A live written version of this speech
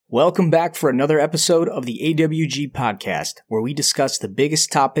Welcome back for another episode of the AWG podcast, where we discuss the biggest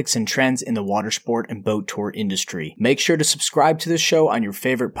topics and trends in the water sport and boat tour industry. Make sure to subscribe to the show on your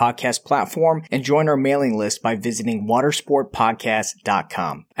favorite podcast platform and join our mailing list by visiting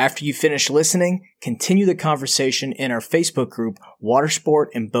watersportpodcast.com. After you finish listening, continue the conversation in our Facebook group, Watersport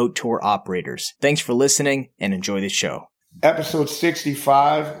and Boat Tour Operators. Thanks for listening and enjoy the show. Episode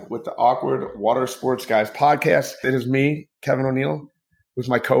 65 with the Awkward Water Sports Guys podcast. It is me, Kevin O'Neill, who's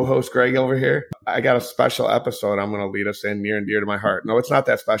my co-host, Greg, over here. I got a special episode I'm going to lead us in near and dear to my heart. No, it's not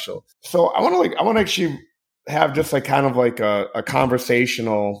that special. So I want to actually have just like kind of like a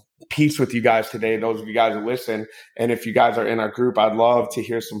conversational piece with you guys today, those of you guys who listen. And if you guys are in our group, I'd love to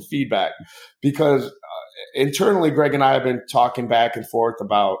hear some feedback because internally, Greg and I have been talking back and forth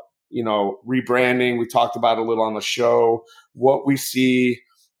about, rebranding. We talked about it a little on the show, what we see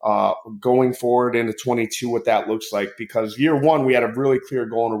going forward into 22, what that looks like, because year one, we had a really clear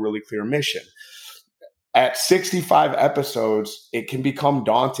goal and a really clear mission. At 65 episodes, it can become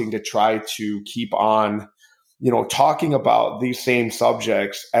daunting to try to keep on, talking about these same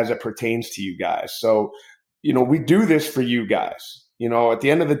subjects as it pertains to you guys. So, we do this for you guys. At the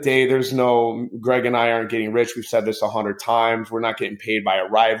end of the day, Greg and I aren't getting rich. We've said this 100 times. We're not getting paid by a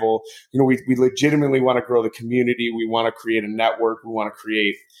rival. We legitimately want to grow the community. We want to create a network. We want to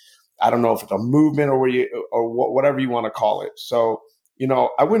create, I don't know if it's a movement or whatever you want to call it. So,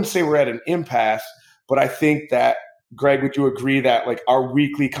 I wouldn't say we're at an impasse, but I think that, Greg, would you agree that like our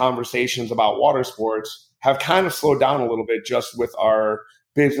weekly conversations about water sports have kind of slowed down a little bit just with our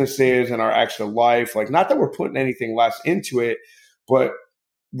businesses and our extra life? Like, not that we're putting anything less into it, but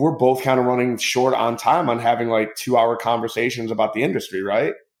we're both kind of running short on time on having like 2-hour conversations about the industry,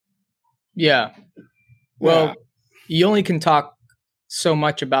 right? Yeah. Well, You only can talk so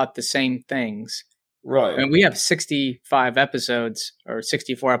much about the same things. Right. I mean, we have 65 episodes or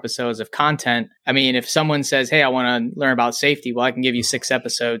 64 episodes of content. I mean, if someone says, hey, I want to learn about safety, well, I can give you 6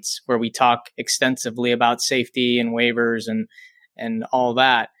 episodes where we talk extensively about safety and waivers and all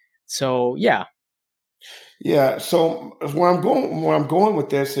that. So, yeah. Yeah. So where I'm going with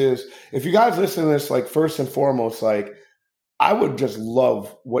this is, if you guys listen to this, like first and foremost, like I would just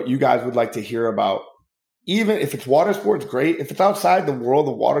love what you guys would like to hear about. Even if it's water sports, great. If it's outside the world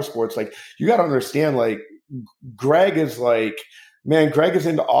of water sports, like you got to understand, like Greg is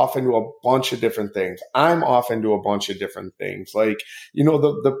off into a bunch of different things. I'm off into a bunch of different things. Like,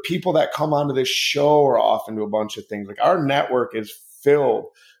 the people that come onto this show are off into a bunch of things. Like our network is filled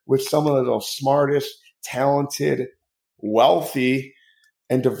with some of the smartest, talented, wealthy,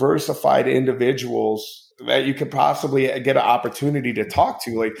 and diversified individuals that you could possibly get an opportunity to talk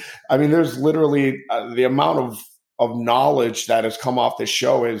to. Like, I mean, there's literally the amount of knowledge that has come off this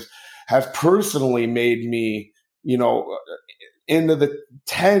show has personally made me, into the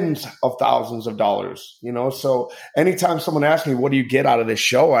tens of thousands of dollars, So anytime someone asks me, what do you get out of this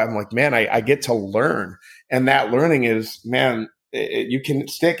show? I'm like, man, I get to learn. And that learning is, man, you can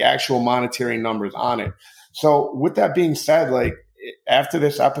stick actual monetary numbers on it. So with that being said, like after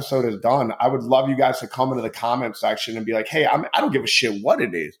this episode is done, I would love you guys to come into the comment section and be like, hey, I don't give a shit what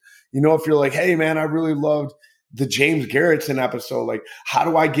it is. If you're like, hey man, I really loved the James Garretson episode. Like, how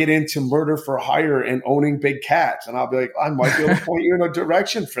do I get into murder for hire and owning big cats? And I'll be like, I might be able to point you in a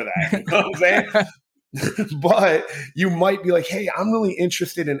direction for that. You know what I'm saying? But you might be like, hey, I'm really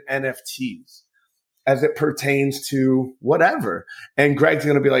interested in NFTs as it pertains to whatever. And Greg's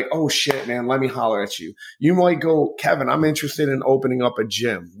going to be like, oh shit, man, let me holler at you. You might go, Kevin, I'm interested in opening up a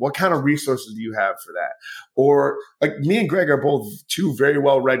gym. What kind of resources do you have for that? Or like me and Greg are both 2 very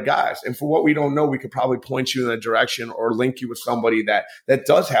well-read guys. And for what we don't know, we could probably point you in a direction or link you with somebody that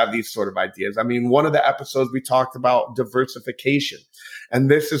does have these sort of ideas. I mean, one of the episodes we talked about diversification.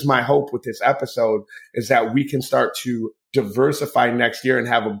 And this is my hope with this episode, is that we can start to diversify next year and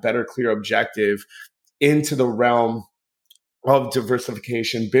have a better, clear objective into the realm of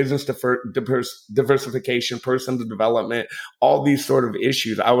diversification, business diversification, personal development, all these sort of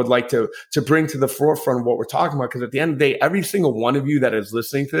issues I would like to bring to the forefront of what we're talking about. Because at the end of the day, every single one of you that is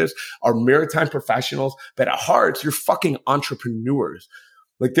listening to this are maritime professionals, but at heart, you're fucking entrepreneurs.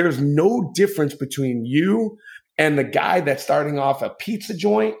 Like there's no difference between you and the guy that's starting off a pizza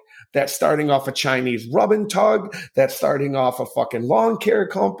joint, that's starting off a Chinese rub and tug, that's starting off a fucking lawn care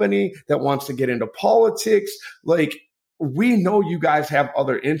company, that wants to get into politics. Like, we know you guys have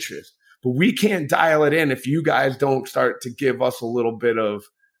other interests, but we can't dial it in if you guys don't start to give us a little bit of,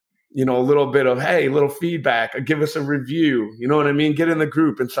 hey, little feedback, or give us a review. You know what I mean? Get in the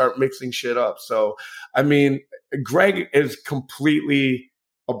group and start mixing shit up. So, I mean, Greg is completely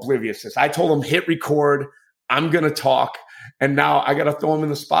oblivious to this. I told him, hit record. I'm going to talk. And now I got to throw him in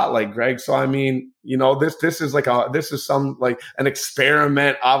the spotlight, Greg. So, I mean, you know, this is some like an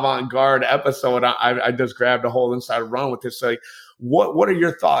experiment avant-garde episode. I just grabbed a whole inside run with this. Like, what are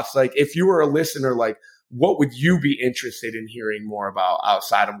your thoughts? Like, if you were a listener, like, what would you be interested in hearing more about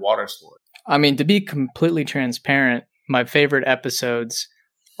outside of water sport? I mean, to be completely transparent, my favorite episodes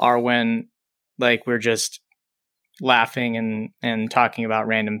are when like we're just laughing and talking about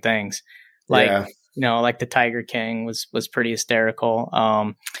random things. Like, you know, like the Tiger King was pretty hysterical.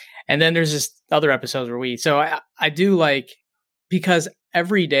 And then there's just other episodes where I do like, because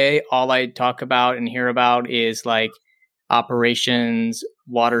every day all I talk about and hear about is like operations,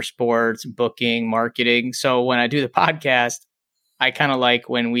 water sports, booking, marketing. So when I do the podcast, I kind of like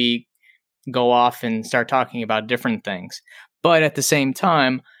when we go off and start talking about different things. But at the same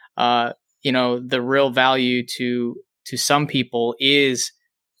time, you know, the real value to some people is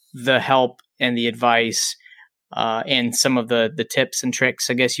the help and the advice and some of the tips and tricks,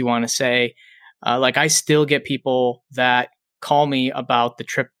 I guess you want to say. Like I still get people that call me about the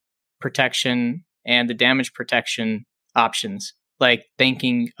trip protection and the damage protection options, like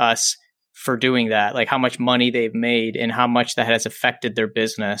thanking us for doing that, like how much money they've made and how much that has affected their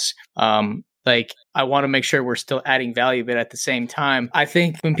business. Like I want to make sure we're still adding value, but at the same time, I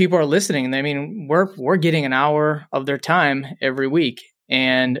think when people are listening, I mean, we're getting an hour of their time every week,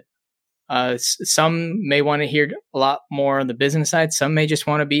 and some may want to hear a lot more on the business side. Some may just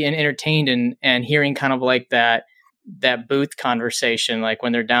want to be entertained and hearing kind of like that booth conversation, like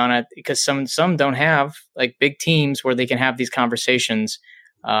when they're down at, because some don't have like big teams where they can have these conversations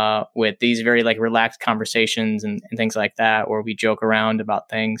with these very like relaxed conversations and things like that, where we joke around about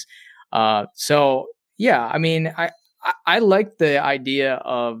things. So yeah, I mean, I like the idea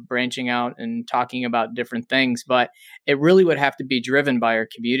of branching out and talking about different things, but it really would have to be driven by our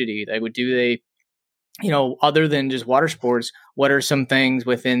community. Like, you know, other than just water sports, what are some things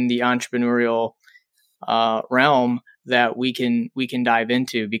within the entrepreneurial realm that we can dive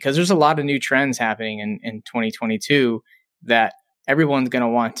into? Because there's a lot of new trends happening in 2022 that everyone's going to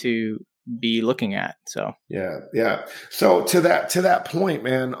want to be looking at. So yeah. So to that point,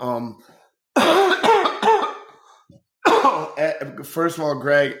 man. First of all,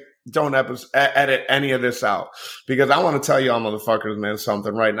 Greg, don't edit any of this out, because I want to tell y'all motherfuckers, man,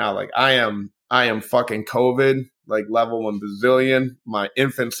 something right now. Like I am fucking COVID, like level 1 bazillion. My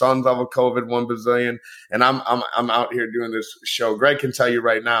infant son's level COVID 1 bazillion, and I'm out here doing this show. Greg can tell you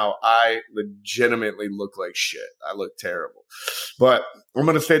right now, I legitimately look like shit. I look terrible, but I'm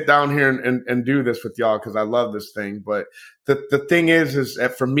gonna sit down here and do this with y'all because I love this thing. But the thing is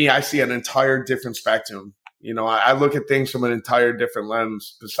that for me, I see an entire different spectrum. You know, I look at things from an entire different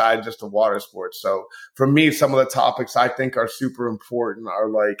lens besides just the water sports. So for me, some of the topics I think are super important are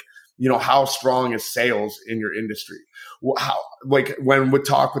like, you know, how strong is sales in your industry? How, like when we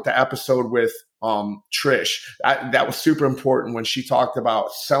talk with the episode with Trish, that was super important when she talked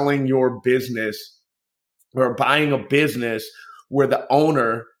about selling your business or buying a business where the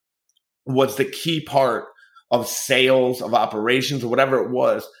owner was the key part of sales, of operations, or whatever it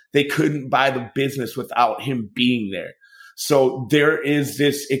was. They couldn't buy the business without him being there. So there is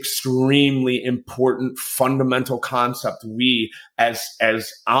this extremely important fundamental concept we as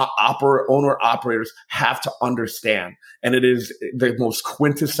owner operators have to understand. And it is the most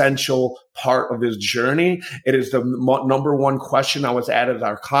quintessential part of this journey. It is the number one question I was at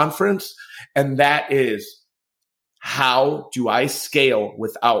our conference. And that is, how do I scale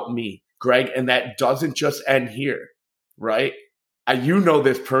without me, Greg? And that doesn't just end here, right? You know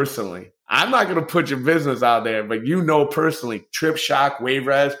this personally. I'm not going to put your business out there, but you know personally, TripShock,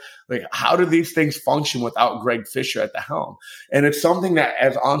 WaveRes, like how do these things function without Greg Fisher at the helm? And it's something that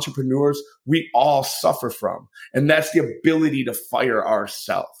as entrepreneurs, we all suffer from. And that's the ability to fire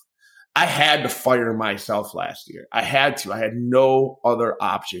ourselves. I had to fire myself last year. I had no other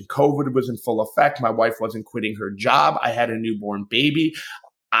option. COVID was in full effect. My wife wasn't quitting her job. I had a newborn baby.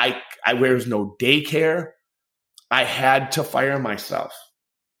 There's no daycare. I had to fire myself,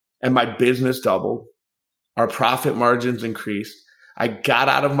 and my business doubled. Our profit margins increased. I got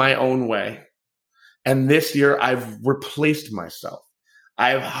out of my own way. And this year I've replaced myself.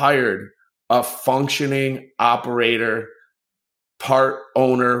 I've hired a functioning operator, part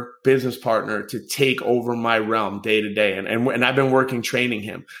owner, business partner to take over my realm day to day. And I've been working training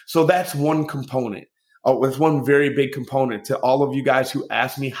him. So that's one component. It's one very big component to all of you guys who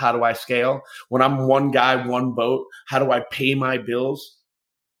ask me, how do I scale? When I'm one guy, one boat, how do I pay my bills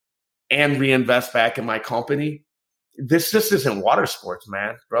and reinvest back in my company? This just isn't water sports,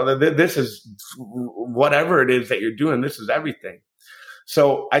 man, brother. This is whatever it is that you're doing. This is everything.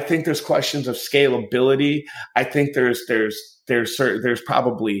 So I think there's questions of scalability. I think there's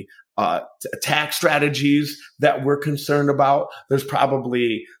probably tax strategies that we're concerned about. There's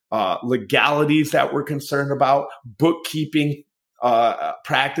probably legalities that we're concerned about, bookkeeping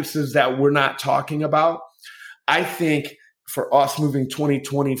practices that we're not talking about. I think for us moving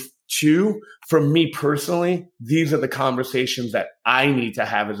 2022, for me personally, these are the conversations that I need to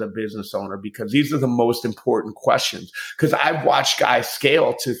have as a business owner, because these are the most important questions. Because I've watched guys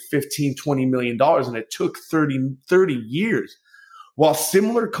scale to $15, $20 million, and it took 30 years, while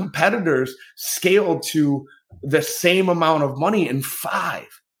similar competitors scaled to the same amount of money in 5.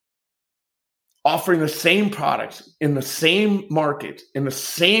 Offering the same products in the same market, in the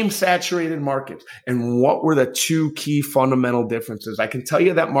same saturated markets. And what were the 2 key fundamental differences? I can tell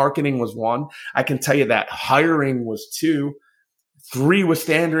you that marketing was 1. I can tell you that hiring was 2. 3 was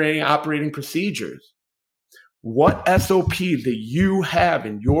standard operating procedures. What SOPs that you have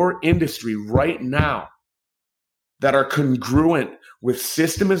in your industry right now that are congruent with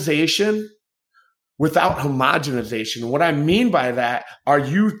systemization without homogenization? What I mean by that, are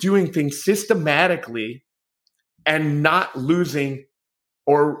you doing things systematically and not losing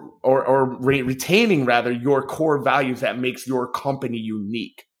or retaining rather your core values that makes your company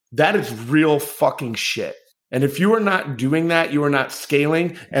unique? That is real fucking shit. And if you are not doing that, you are not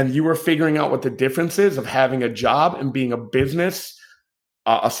scaling, and you are figuring out what the difference is of having a job and being a business,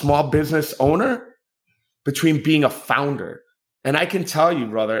 a small business owner, between being a founder. And I can tell you,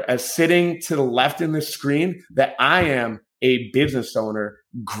 brother, as sitting to the left in this screen, that I am a business owner.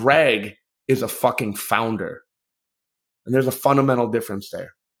 Greg is a fucking founder. And there's a fundamental difference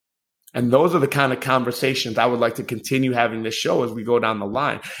there. And those are the kind of conversations I would like to continue having this show as we go down the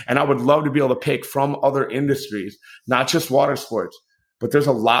line. And I would love to be able to pick from other industries, not just water sports, but there's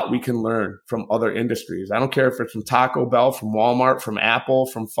a lot we can learn from other industries. I don't care if it's from Taco Bell, from Walmart, from Apple,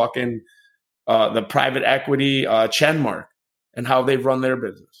 from fucking the private equity Chenmark, and how they've run their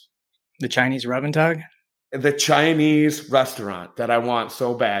business. The Chinese rub and tug? The Chinese restaurant that I want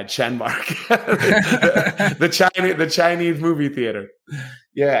so bad, Chenmark. the Chinese movie theater.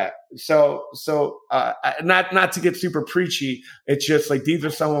 Yeah. So not to get super preachy. It's just like, these are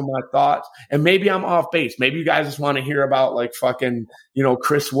some of my thoughts, and maybe I'm off base. Maybe you guys just want to hear about like fucking,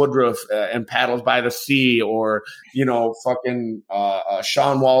 Chris Woodruff and Paddles by the Sea, or, fucking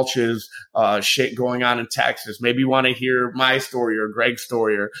Sean Walsh's shit going on in Texas. Maybe you want to hear my story or Greg's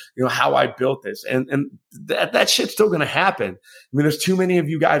story, or, how I built this. And that shit's still going to happen. I mean, there's too many of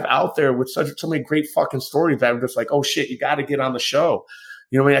you guys out there with so many great fucking stories that I'm just like, oh shit, you got to get on the show.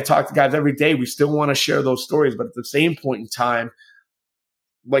 I talk to guys every day. We still want to share those stories, but at the same point in time,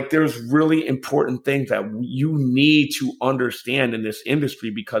 like, there's really important things that you need to understand in this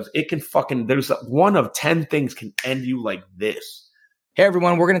industry, because it can there's 1 of 10 things can end you like this. Hey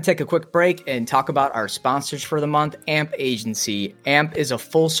everyone, we're going to take a quick break and talk about our sponsors for the month, AMP Agency. AMP is a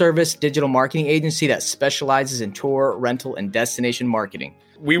full-service digital marketing agency that specializes in tour, rental, and destination marketing.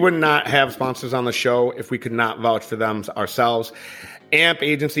 We would not have sponsors on the show if we could not vouch for them ourselves. AMP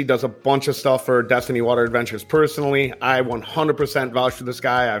Agency does a bunch of stuff for Destiny Water Adventures personally. I 100% vouch for this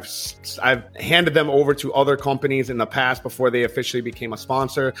guy. I've handed them over to other companies in the past before they officially became a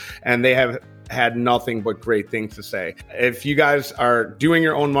sponsor, and they have had nothing but great things to say. If you guys are doing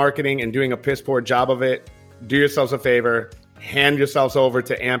your own marketing and doing a piss poor job of it, do yourselves a favor. Hand yourselves over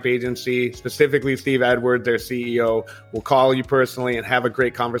to AMP Agency, specifically Steve Edwards, their CEO, will call you personally and have a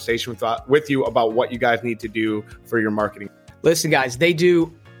great conversation with you about what you guys need to do for your marketing. Listen, guys, they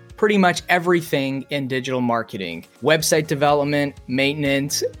do pretty much everything in digital marketing: website development,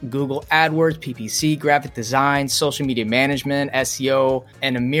 maintenance, Google AdWords, PPC, graphic design, social media management, SEO,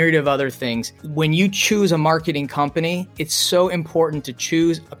 and a myriad of other things. When you choose a marketing company, it's so important to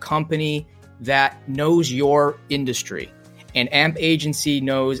choose a company that knows your industry. And AMP Agency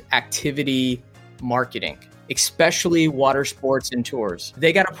knows activity marketing, especially water sports and tours.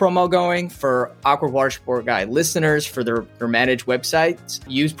 They got a promo going for Awkward Water Sport Guy listeners for their managed websites.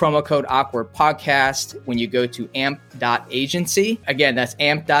 Use promo code Awkward Podcast when you go to amp.agency. Again, that's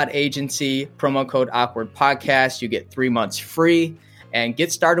amp.agency, promo code Awkward Podcast. You get 3 months free, and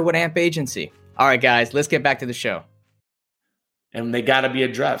get started with AMP Agency. All right, guys, let's get back to the show. And they got to be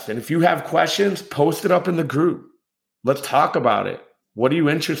addressed. And if you have questions, post it up in the group. Let's talk about it. What are you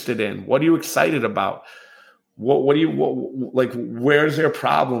interested in? What are you excited about? Where's their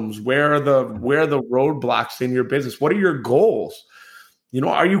problems? Where are the roadblocks in your business? What are your goals?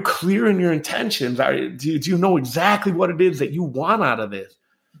 Are you clear in your intentions? Do you know exactly what it is that you want out of this?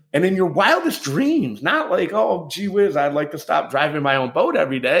 And in your wildest dreams, not like, oh, gee whiz, I'd like to stop driving my own boat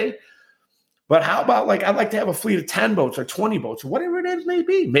every day. But how about like, I'd like to have a fleet of 10 boats or 20 boats or whatever it is may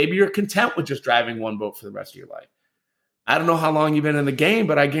be. Maybe you're content with just driving one boat for the rest of your life. I don't know how long you've been in the game,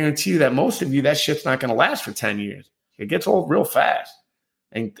 but I guarantee you that most of you, that shit's not going to last for 10 years. It gets old real fast.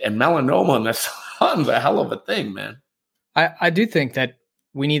 And melanoma in the sun's a hell of a thing, man. I do think that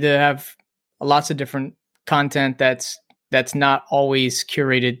we need to have lots of different content that's not always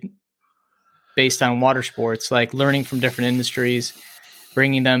curated based on water sports, like learning from different industries,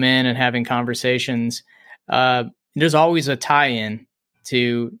 bringing them in and having conversations. There's always a tie-in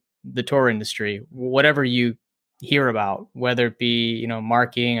to the tour industry, whatever you hear about, whether it be,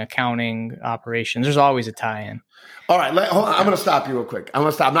 marketing, accounting, operations, there's always a tie-in. All right. Hold on. I'm going to stop you real quick. I'm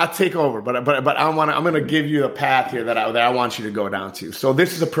going to stop. I'm not take over, but I'm going to give you a path here that I want you to go down to. So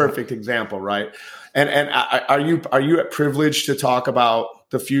this is a perfect example, right? And are you privileged to talk about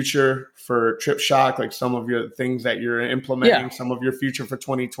the future for TripShock, like some of your things that you're implementing, some of your future for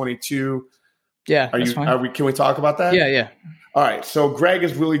 2022? Yeah. Can we talk about that? Yeah. All right. So Greg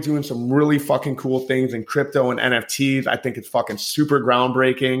is really doing some really fucking cool things in crypto and NFTs. I think it's fucking super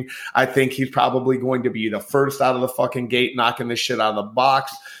groundbreaking. I think he's probably going to be the first out of the fucking gate, knocking this shit out of the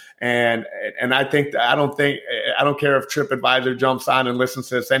box. And I don't care if TripAdvisor jumps on and listens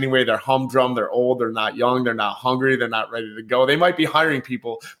to this anyway. They're humdrum. They're old. They're not young. They're not hungry. They're not ready to go. They might be hiring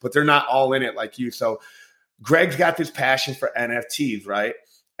people, but they're not all in it like you. So Greg's got this passion for NFTs, right?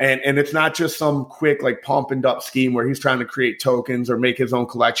 And it's not just some quick like pump and dump scheme where he's trying to create tokens or make his own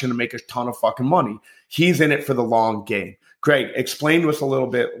collection and make a ton of fucking money. He's in it for the long game. Greg, explain to us a little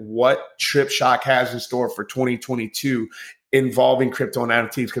bit what TripShock has in store for 2022 involving crypto and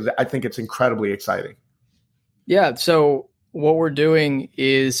NFTs, because I think it's incredibly exciting. Yeah. So what we're doing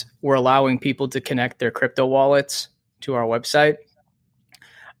is we're allowing people to connect their crypto wallets to our website.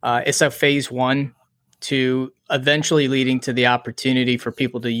 It's a phase one to eventually leading to the opportunity for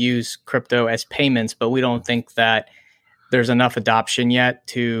people to use crypto as payments, but we don't think that there's enough adoption yet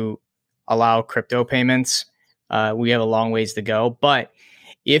to allow crypto payments. We have a long ways to go. But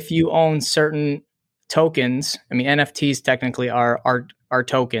if you own certain tokens, NFTs technically are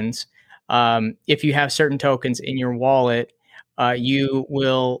tokens. If you have certain tokens in your wallet, you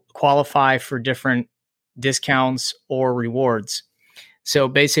will qualify for different discounts or rewards. So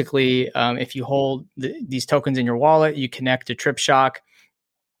basically, if you hold these tokens in your wallet, you connect to TripShock,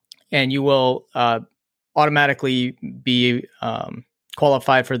 and you will automatically be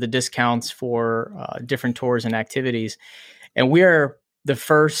qualified for the discounts for different tours and activities. And we are the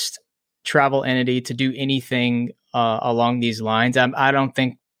first travel entity to do anything along these lines. I don't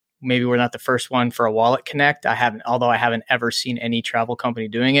think maybe we're not the first one for a wallet connect. I haven't ever seen any travel company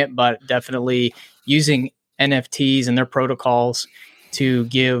doing it, but definitely using NFTs and their protocols to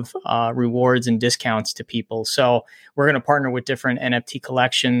give rewards and discounts to people. So we're going to partner with different NFT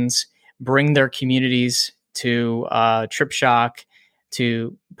collections, bring their communities to TripShock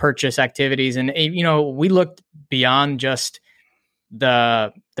to purchase activities. And, we looked beyond just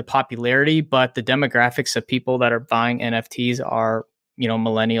the popularity, but the demographics of people that are buying NFTs are,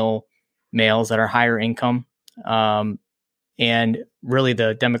 millennial males that are higher income. And really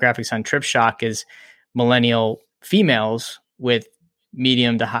the demographics on TripShock is millennial females with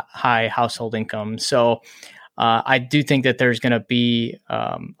medium to high household income. So I do think that there's going to be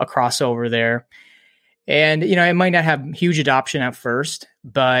a crossover there. And, it might not have huge adoption at first,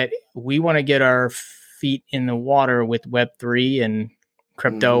 but we want to get our feet in the water with Web3 and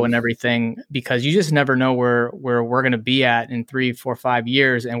crypto and everything, because you just never know where we're going to be at in 3, 4, 5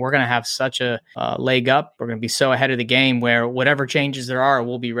 years. And we're going to have such a leg up. We're going to be so ahead of the game where whatever changes there are,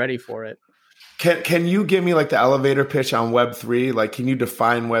 we'll be ready for it. Can you give me like the elevator pitch on Web3? Like, can you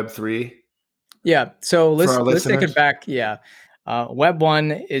define Web3? Yeah. So let's take it back. Yeah. Web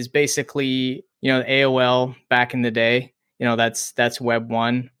 1 is basically, AOL back in the day. That's Web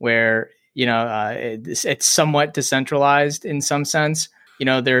 1, where, it's somewhat decentralized in some sense.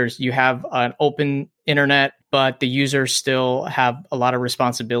 You have an open internet, but the users still have a lot of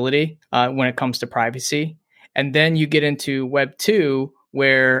responsibility when it comes to privacy. And then you get into Web 2,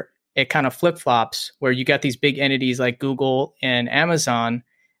 where it kind of flip-flops, where you got these big entities like Google and Amazon.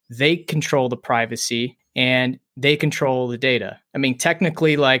 They control the privacy and they control the data.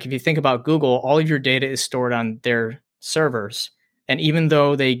 Technically, like if you think about Google, all of your data is stored on their servers. And even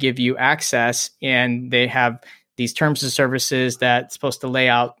though they give you access and they have these terms of services that's supposed to lay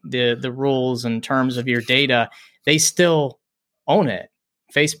out the rules and terms of your data, they still own it.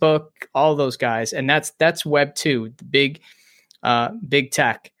 Facebook, all those guys. And that's Web 2, the big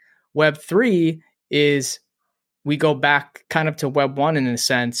tech. Web 3 is, we go back kind of to Web 1 in a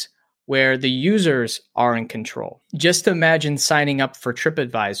sense, where the users are in control. Just imagine signing up for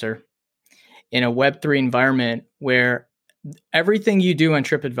TripAdvisor in a Web3 environment where everything you do on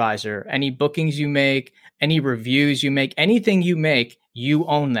TripAdvisor, any bookings you make, any reviews you make, anything you make, you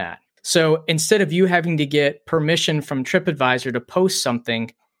own that. So instead of you having to get permission from TripAdvisor to post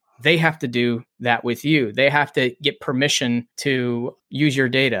something, they have to do that with you. They have to get permission to use your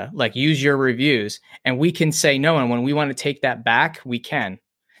data, like use your reviews. And we can say no. And when we want to take that back, we can.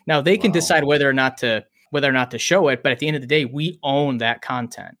 Now they can decide whether or not to show it. But at the end of the day, we own that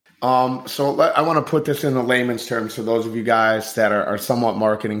content. So I want to put this in the layman's terms so those of you guys that are somewhat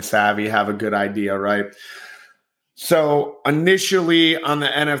marketing savvy have a good idea, right? So initially on the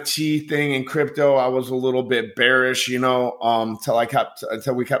NFT thing in crypto, I was a little bit bearish, until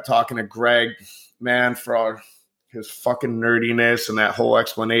we kept talking to Greg, man, for his fucking nerdiness and that whole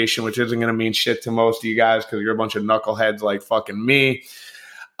explanation, which isn't going to mean shit to most of you guys because you're a bunch of knuckleheads like fucking me.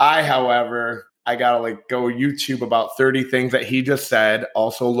 However, I gotta go YouTube about 30 things that he just said.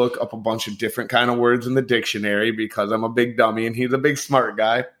 Also look up a bunch of different kind of words in the dictionary because I'm a big dummy and he's a big smart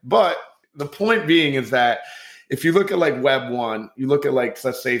guy. But the point being is that if you look at Web 1, you look at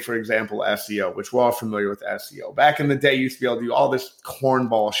let's say, for example, SEO, which we're all familiar with SEO. Back in the day, you used to be able to do all this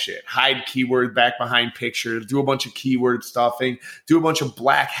cornball shit, hide keywords back behind pictures, do a bunch of keyword stuffing, do a bunch of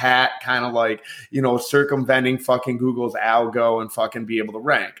black hat kind of circumventing fucking Google's algo and fucking be able to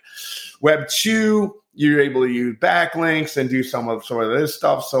rank. Web 2, you're able to use backlinks and do some of this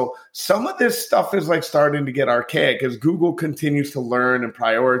stuff. So some of this stuff is starting to get archaic as Google continues to learn and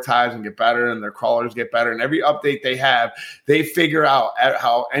prioritize and get better and their crawlers get better. And every update they have, they figure out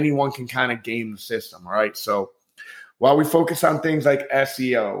how anyone can kind of game the system. All right. So while we focus on things like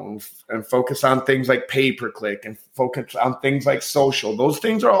SEO and focus on things like pay-per-click and focus on things like social, those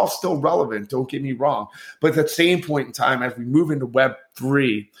things are all still relevant. Don't get me wrong. But at the same point in time, as we move into Web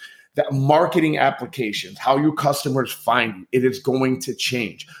 3, that marketing applications, how your customers find you, it is going to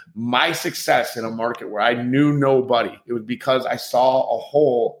change. My success in a market where I knew nobody, it was because I saw a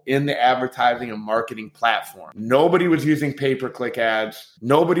hole in the advertising and marketing platform. Nobody was using pay-per-click ads.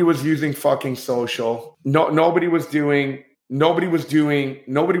 Nobody was using fucking social. Nobody was doing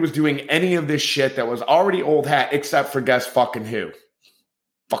any of this shit that was already old hat, except for guess fucking who?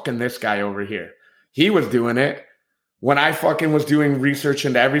 Fucking this guy over here. He was doing it. When I fucking was doing research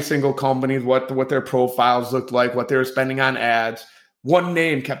into every single company, what their profiles looked like, what they were spending on ads, one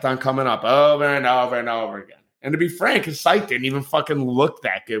name kept on coming up over and over and over again. And to be frank, his site didn't even fucking look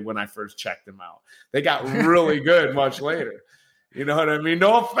that good when I first checked them out. They got really good much later. You know what I mean?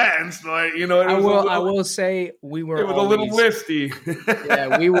 No offense, but I will say we were. It was always a little listy.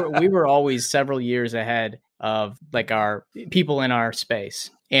 Yeah, we were always several years ahead of our people in our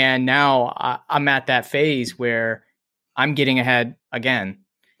space, and now I'm at that phase where I'm getting ahead again.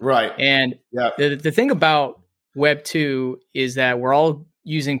 Right. And the thing about Web 2 is that we're all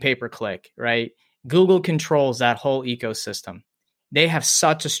using pay-per-click, right? Google controls that whole ecosystem. They have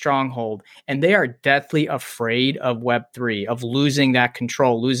such a stronghold and they are deathly afraid of Web 3, of losing that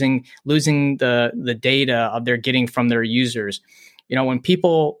control, losing the data they're getting from their users. When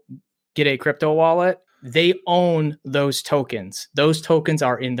people get a crypto wallet, they own those tokens. Those tokens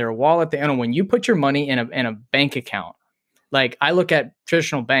are in their wallet. They own them. When you put your money in a bank account, I look at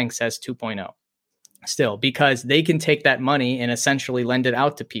traditional banks as 2.0 still, because they can take that money and essentially lend it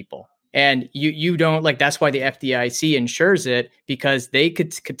out to people. And you don't that's why the FDIC insures it, because they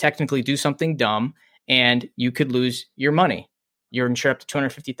could technically do something dumb and you could lose your money. You're insured up to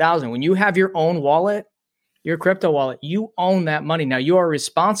 $250,000. When you have your own wallet, your crypto wallet, you own that money. Now you are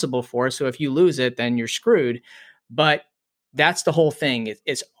responsible for it. So if you lose it, then you're screwed. But that's the whole thing.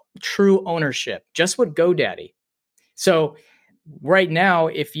 It's true ownership, just with GoDaddy. So right now,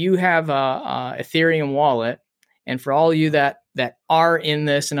 if you have a Ethereum wallet, and for all of you that are in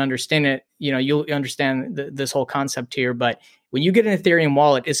this and understand it, you'll understand this whole concept here. But when you get an Ethereum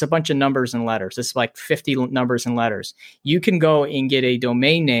wallet, it's a bunch of numbers and letters. It's 50 numbers and letters. You can go and get a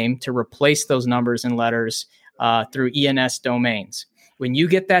domain name to replace those numbers and letters through ENS domains. When you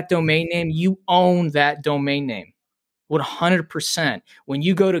get that domain name, you own that domain name 100%. When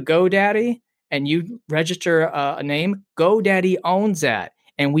you go to GoDaddy and you register a name, GoDaddy owns that.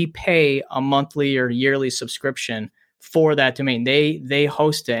 And we pay a monthly or yearly subscription for that domain. They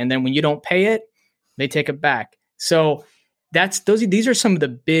host it. And then when you don't pay it, they take it back. So these are some of the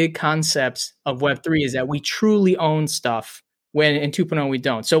big concepts of Web3, is that we truly own stuff, when in 2.0 we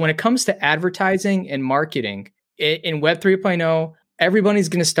don't. So when it comes to advertising and marketing in Web 3.0, everybody's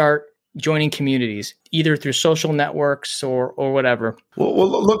going to start joining communities, either through social networks or whatever. Well,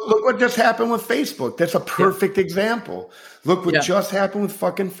 look what just happened with Facebook. That's a perfect example. Look what just happened with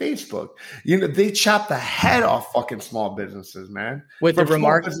fucking Facebook. You know, they chopped the head off fucking small businesses, man. With the with their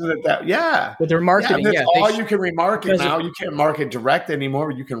marketing. That's all you can remarket now. You can't market direct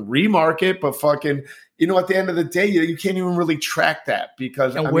anymore. You can remarket, but fucking, you know, at the end of the day, you can't even really track that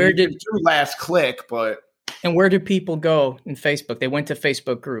because you can do last click, but. And where do people go in Facebook? They went to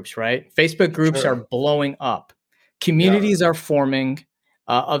Facebook groups, right? Facebook groups are blowing up. Communities are forming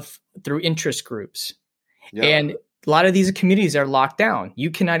through interest groups. Yeah. And a lot of these communities are locked down. You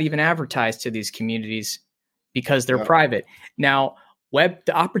cannot even advertise to these communities because they're private. Now,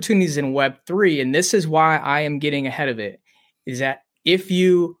 the opportunities in Web3, and this is why I am getting ahead of it, is that if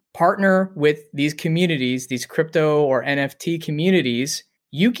you partner with these communities, these crypto or NFT communities,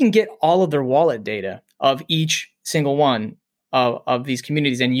 you can get all of their wallet data of each single one of these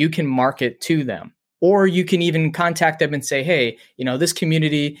communities, and you can market to them. Or you can even contact them and say, hey, you know, this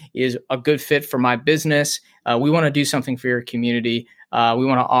community is a good fit for my business. We want to do something for your community. We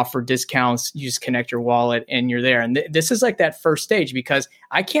want to offer discounts. You just connect your wallet and you're there. And this is like that first stage, because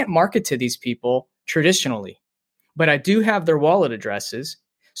I can't market to these people traditionally, but I do have their wallet addresses.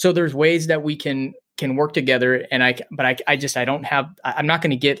 So there's ways that we can work together. And I'm not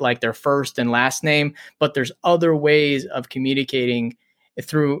going to get like their first and last name, but there's other ways of communicating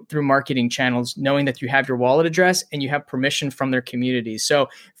through marketing channels, knowing that you have your wallet address and you have permission from their community. So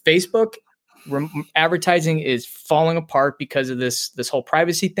Facebook advertising is falling apart because of this whole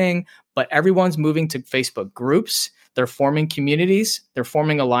privacy thing, but everyone's moving to Facebook groups. They're forming communities, they're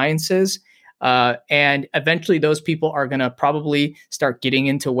forming alliances. And eventually those people are going to probably start getting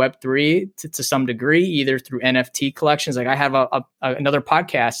into Web3 to some degree, either through NFT collections. Like I have another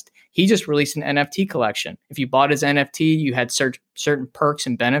podcast. He just released an NFT collection. If you bought his NFT, you had certain perks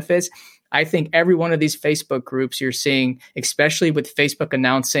and benefits. I think every one of these Facebook groups you're seeing, especially with Facebook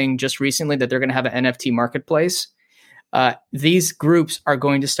announcing just recently that they're going to have an NFT marketplace, these groups are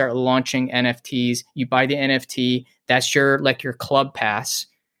going to start launching NFTs. You buy the NFT, that's your club pass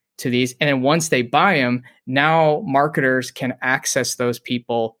to these. And then once they buy them, now marketers can access those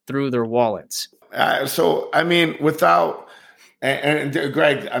people through their wallets. So, I mean, and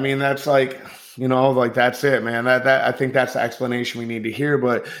Greg, I mean, that's like, you know, like that's it, man. That I think that's the explanation we need to hear.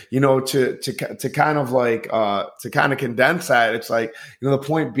 But, you know, to kind of condense that, it's like, you know, the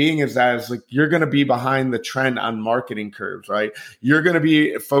point being is that it's like you're going to be behind the trend on marketing curves, right? You're going to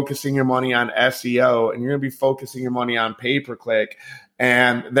be focusing your money on SEO, and you're going to be focusing your money on pay-per-click,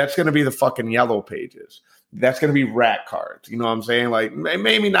 and that's going to be the fucking yellow pages. That's going to be rat cards. You know what I'm saying? Like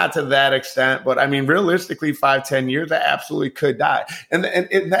maybe not to that extent, but I mean, realistically, 5-10 years, that absolutely could die. And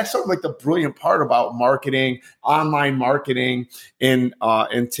that's sort of like the brilliant part about marketing, online marketing in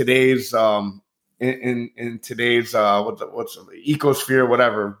today's in today's what's ecosphere,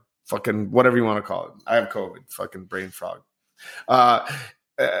 whatever you want to call it. I have COVID, fucking brain frog.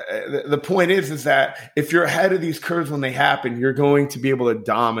 The point is that if you're ahead of these curves when they happen, you're going to be able to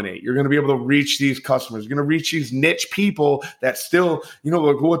dominate. You're going to be able to reach these customers. You're going to reach these niche people that still, you know,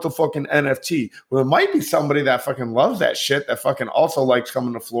 like, what the fucking NFT? Well, it might be somebody that fucking loves that shit, that fucking also likes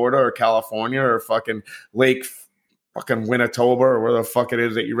coming to Florida or California or fucking Lake fucking Winnetoba or where the fuck it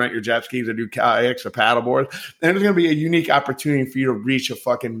is that you rent your jet skis or do kayaks or paddleboard. And there's going to be a unique opportunity for you to reach a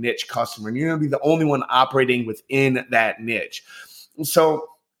fucking niche customer. And you're going to be the only one operating within that niche. So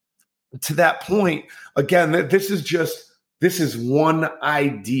to that point, again, this is one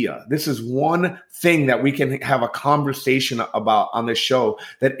idea. This is one thing that we can have a conversation about on this show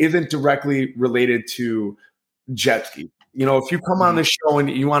that isn't directly related to jet ski. You know, if you come on this show and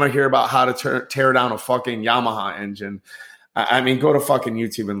you want to hear about how to tear down a fucking Yamaha engine, I mean, go to fucking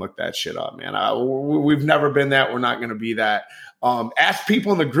YouTube and look that shit up, man. We've never been that. We're not going to be that. Ask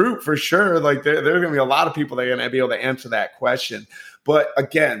people in the group for sure. Like there are going to be a lot of people that are going to be able to answer that question. But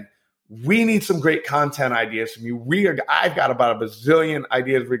again, we need some great content ideas from you. I've got about a bazillion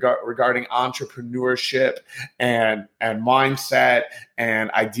ideas regarding entrepreneurship and mindset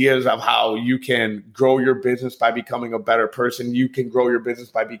and ideas of how you can grow your business by becoming a better person. You can grow your business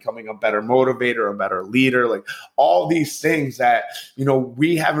by becoming a better motivator, a better leader, like all these things that, you know,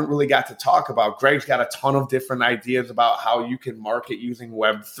 we haven't really got to talk about. Greg's got a ton of different ideas about how you can market using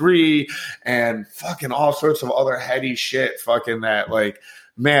Web3 and fucking all sorts of other heady shit fucking that, like,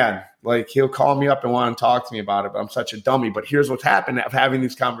 man, like he'll call me up and want to talk to me about it, but I'm such a dummy. But here's what's happened of having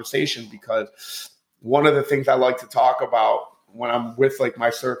these conversations, because one of the things I like to talk about when I'm with like my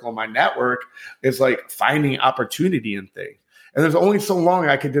circle and my network is like finding opportunity in things. And there's only so long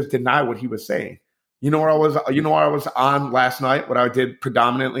I could just deny what he was saying. You know where I was on last night? What I did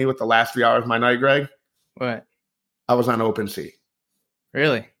predominantly with the last 3 hours of my night, Greg? What? I was on OpenSea.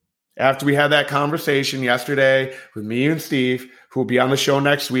 Really? After we had that conversation yesterday with me and Steve, who will be on the show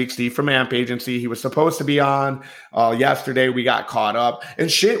next week, Steve from AMP Agency. He was supposed to be on yesterday. We got caught up. And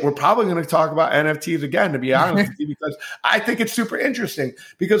shit, we're probably going to talk about NFTs again, to be honest with you, because I think it's super interesting.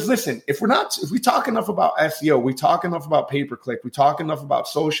 Because listen, if we talk enough about SEO, we talk enough about pay-per-click, we talk enough about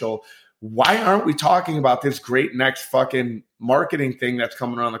social, why aren't we talking about this great next fucking marketing thing that's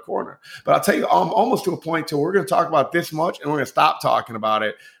coming around the corner? But I'll tell you, I'm almost to a point to we're going to talk about this much and we're going to stop talking about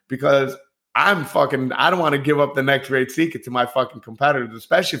it, because I don't want to give up the next great secret to my fucking competitors,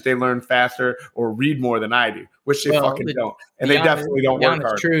 especially if they learn faster or read more than I do, which they don't. And they definitely don't work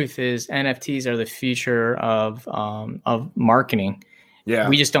hard. The truth is NFTs are the future of marketing. Yeah.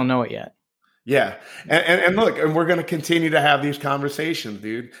 We just don't know it yet. Yeah. And look, and we're going to continue to have these conversations,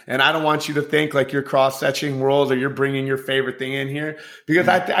 dude. And I don't want you to think like you're cross-setching worlds or you're bringing your favorite thing in here, because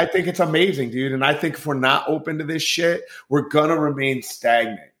I think it's amazing, dude. And I think if we're not open to this shit, we're going to remain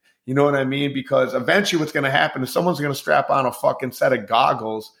stagnant. You know what I mean? Because eventually what's going to happen is someone's going to strap on a fucking set of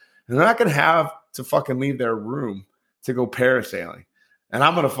goggles and they're not going to have to fucking leave their room to go parasailing. And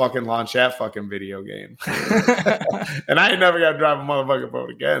I'm going to fucking launch that fucking video game. And I ain't never got to drive a motherfucking boat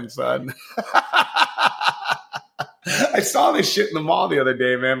again, son. I saw this shit in the mall the other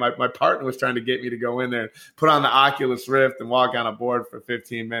day, man. My partner was trying to get me to go in there, put on the Oculus Rift and walk on a board for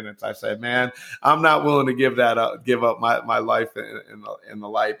 15 minutes. I said, man, I'm not willing to give up my life in the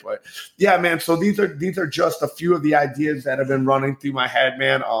light. But yeah, man. So these are just a few of the ideas that have been running through my head,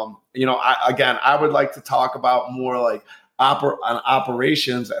 man. I would like to talk about more like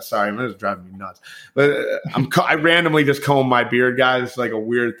operations. Sorry, this is driving me nuts. But I randomly just comb my beard, guys. It's like a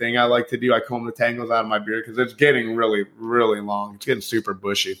weird thing I like to do. I comb the tangles out of my beard because it's getting really, really long. It's getting super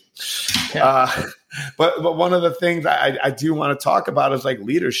bushy. Yeah. But one of the things I do want to talk about is like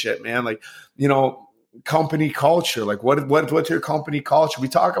leadership, man. Like, company culture. Like what's your company culture? We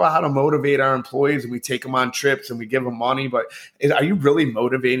talk about how to motivate our employees and we take them on trips and we give them money, but are you really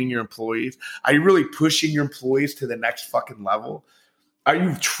motivating your employees? Are you really pushing your employees to the next fucking level? Are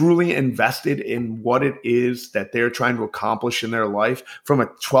you truly invested in what it is that they're trying to accomplish in their life, from a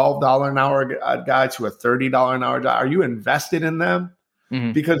 $12 an hour guy to a $30 an hour guy? Are you invested in them?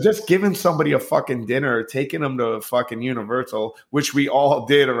 Mm-hmm. Because just giving somebody a fucking dinner, taking them to a fucking Universal, which we all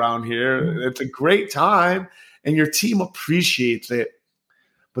did around here, it's a great time and your team appreciates it.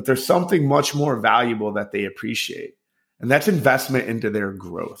 But there's something much more valuable that they appreciate. And that's investment into their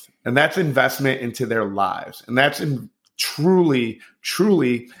growth. And that's investment into their lives. And that's truly,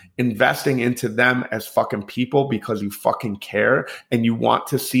 truly investing into them as fucking people, because you fucking care and you want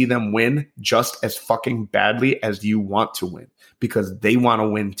to see them win just as fucking badly as you want to win, because they want to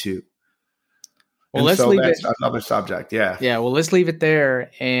win too. Well, that's another subject. Yeah. Yeah. Well, let's leave it there.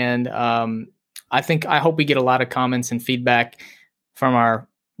 And I hope we get a lot of comments and feedback from our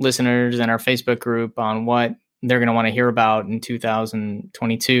listeners and our Facebook group on what they're going to want to hear about in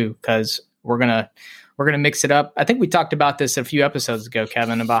 2022, because we're going to mix it up. I think we talked about this a few episodes ago,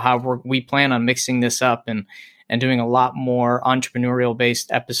 Kevin, about how we plan on mixing this up and doing a lot more entrepreneurial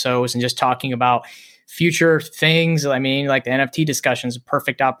based episodes and just talking about future things. I mean, like the NFT discussion is a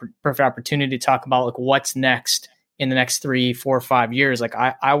perfect opportunity to talk about like what's next in the next 3, 4, 5 years. Like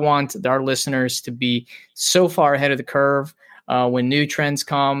I want our listeners to be so far ahead of the curve. When new trends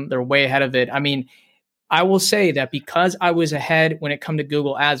come, they're way ahead of it. I mean, I will say that because I was ahead when it come to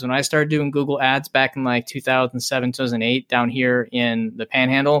Google ads, when I started doing Google ads back in like 2007, 2008 down here in the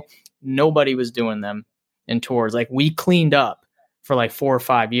Panhandle, nobody was doing them in tours. Like we cleaned up for like 4 or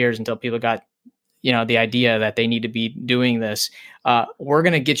 5 years until people got, the idea that they need to be doing this. We're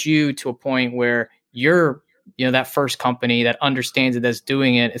going to get you to a point where you're, that first company that understands it, that's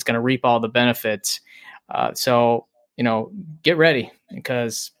doing it, it's going to reap all the benefits. So, get ready,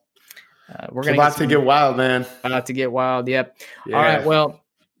 because we're going to get wild, man. About to get wild. Yep. Yeah. All right. Well,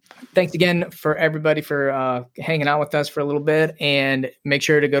 thanks again for everybody for hanging out with us for a little bit, and make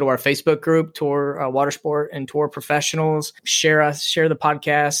sure to go to our Facebook group, Tour Watersport and Tour Professionals. Share the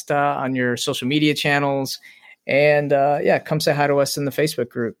podcast on your social media channels, and come say hi to us in the Facebook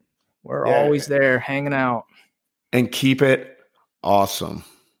group. We're always there hanging out. And keep it awesome.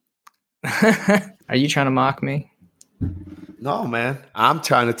 Are you trying to mock me? No, man. I'm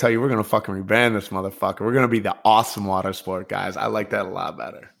trying to tell you, we're going to fucking rebrand this motherfucker. We're going to be the awesome water sport guys. I like that a lot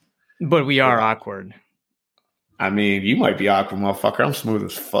better. But we are awkward. I mean, you might be awkward, motherfucker. I'm smooth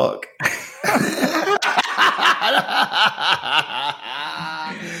as fuck.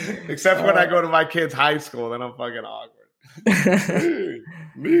 Except when I go to my kid's high school, then I'm fucking awkward. Hey,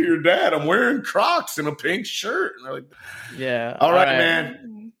 me, your dad, I'm wearing Crocs and a pink shirt. And they're like, yeah. All right,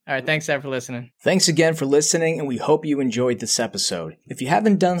 man. All right. Thanks, Ed, for listening. Thanks again for listening, and we hope you enjoyed this episode. If you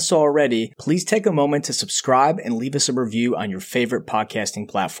haven't done so already, please take a moment to subscribe and leave us a review on your favorite podcasting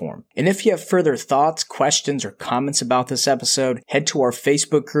platform. And if you have further thoughts, questions, or comments about this episode, head to our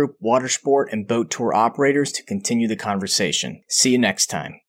Facebook group, Watersport and Boat Tour Operators, to continue the conversation. See you next time.